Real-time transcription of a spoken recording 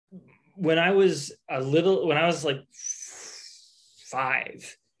when I was like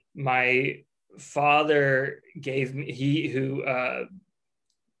 5, my father gave me,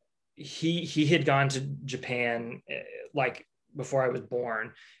 he had gone to Japan like before I was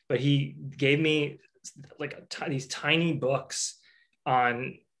born, but he gave me like these tiny books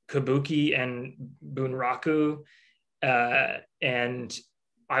on kabuki and bunraku, and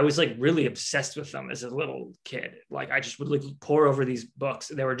I was like really obsessed with them as a little kid. Like I just would like pore over these books.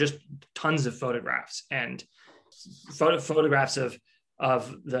 There were just tons of photographs and photographs of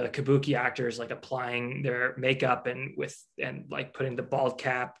the kabuki actors like applying their makeup and like putting the bald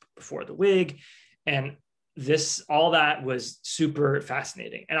cap before the wig, and all that was super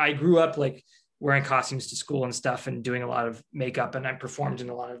fascinating. And I grew up like wearing costumes to school and stuff and doing a lot of makeup, and I performed in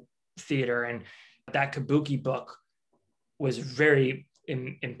a lot of theater, and that kabuki book was very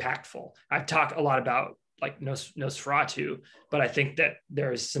impactful. I've talked a lot about like Nosferatu, but I think that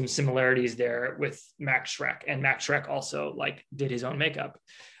there's some similarities there with Max Schreck, and Max Schreck also like did his own makeup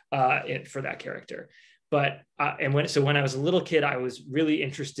for that character. But when I was a little kid, I was really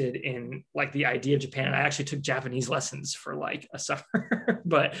interested in like the idea of Japan, and I actually took Japanese lessons for like a summer,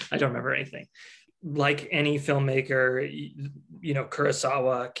 but I don't remember anything. Like any filmmaker, you know,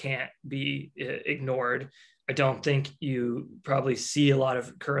 Kurosawa can't be ignored. I don't think you probably see a lot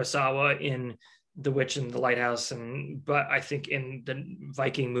of Kurosawa in The Witch and the Lighthouse, but I think in the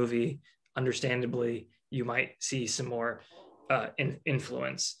Viking movie, understandably, you might see some more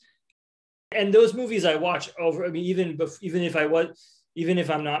influence. And those movies I watch over. I mean, even if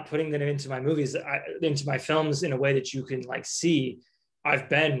I'm not putting them into my movies, into my films in a way that you can like see, I've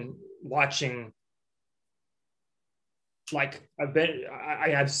been watching. Like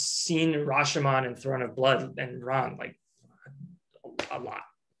I have seen Rashomon and Throne of Blood and Ran like a lot,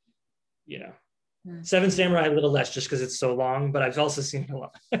 you know. Seven Samurai a little less just because it's so long, but I've also seen it a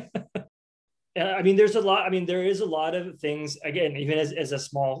lot. I mean, there is a lot of things, again, even as a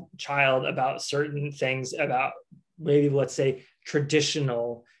small child, about certain things about maybe, let's say,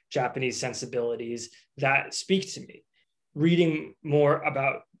 traditional Japanese sensibilities that speak to me. Reading more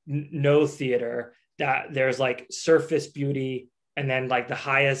about no theater, that there's like surface beauty and then like the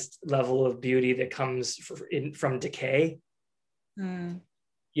highest level of beauty that comes from decay.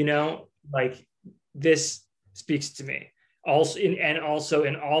 You know, like this speaks to me. Also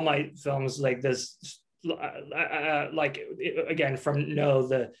in all my films, like this, like again from No,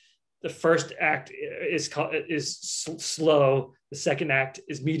 the first act is slow, the second act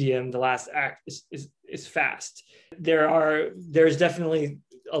is medium, the last act is fast. There's definitely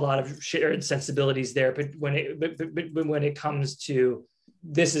a lot of shared sensibilities there, but when it comes to,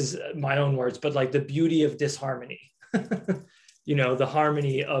 this is my own words, but like the beauty of disharmony, you know, the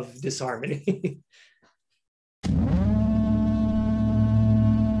harmony of disharmony.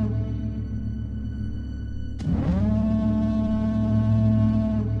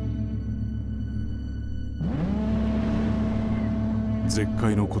 絶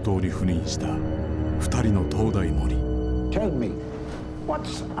海の孤島に赴任した二人の灯台守。Tell me,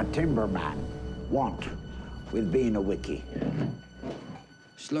 what's a timberman want with being a wiki?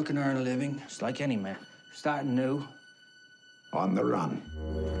 Just looking to earn a living, just like any man. Starting new. On the run.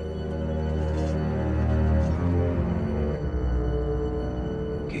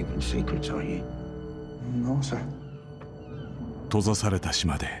 Keeping secrets, are you? No, sir. 閉ざされた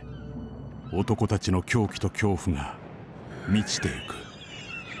島で男たちの狂気と恐怖が満ちていく。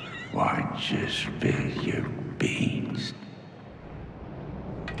Why don't you spill your beans?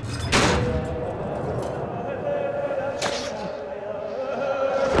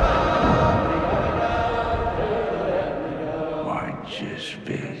 Why don't you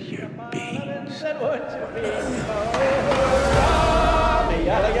spill your beans? Why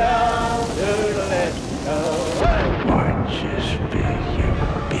don't you spill your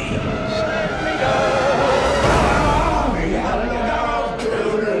beans?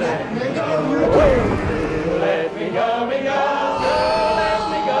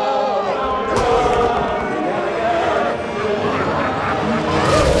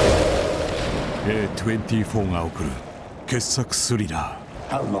 A24 が送る傑作スリラ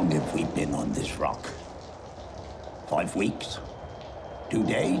ー。How long have we been on this rock? 5 weeks? 2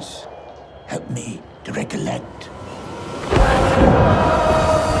 days? Help me to recollect.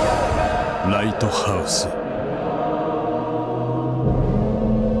 ライトハウス。